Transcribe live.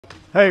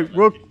Hey,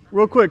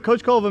 real quick,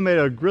 Coach Colvin made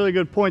a really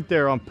good point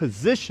there on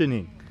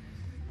positioning.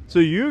 So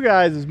you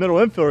guys as middle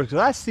infielders, because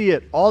I see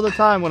it all the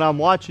time when I'm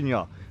watching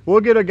y'all. We'll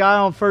get a guy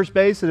on first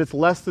base and it's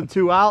less than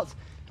 2 outs,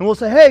 and we'll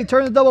say, hey,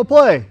 turn the double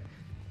play.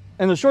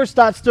 And the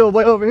shortstop's still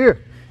way over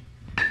here.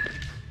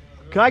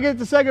 Can I get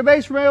to second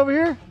base from way over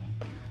here?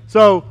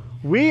 So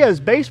we as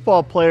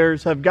baseball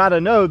players have got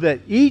to know that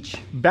each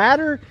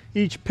batter,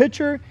 each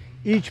pitcher,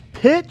 each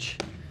pitch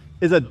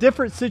is a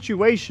different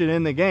situation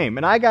in the game.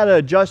 And I got to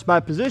adjust my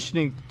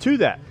positioning to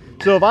that.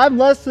 So if I'm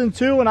less than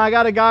 2 and I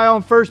got a guy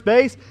on first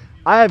base,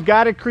 I have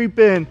got to creep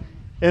in,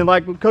 and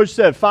like what Coach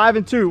said, 5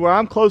 and 2, where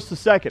I'm close to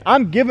second.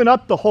 I'm giving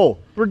up the hole.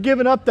 We're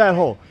giving up that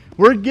hole.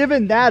 We're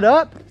giving that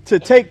up to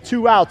take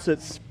 2 outs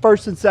at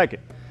first and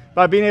second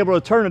by being able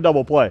to turn a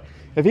double play.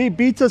 If he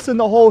beats us in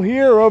the hole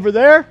here or over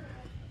there,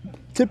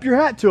 tip your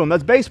hat to him.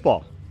 That's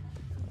baseball.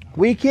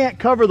 We can't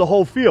cover the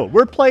whole field.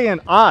 We're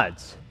playing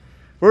odds.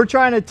 We're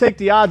trying to take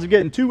the odds of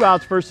getting 2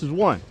 outs versus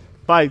 1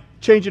 by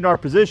changing our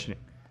positioning.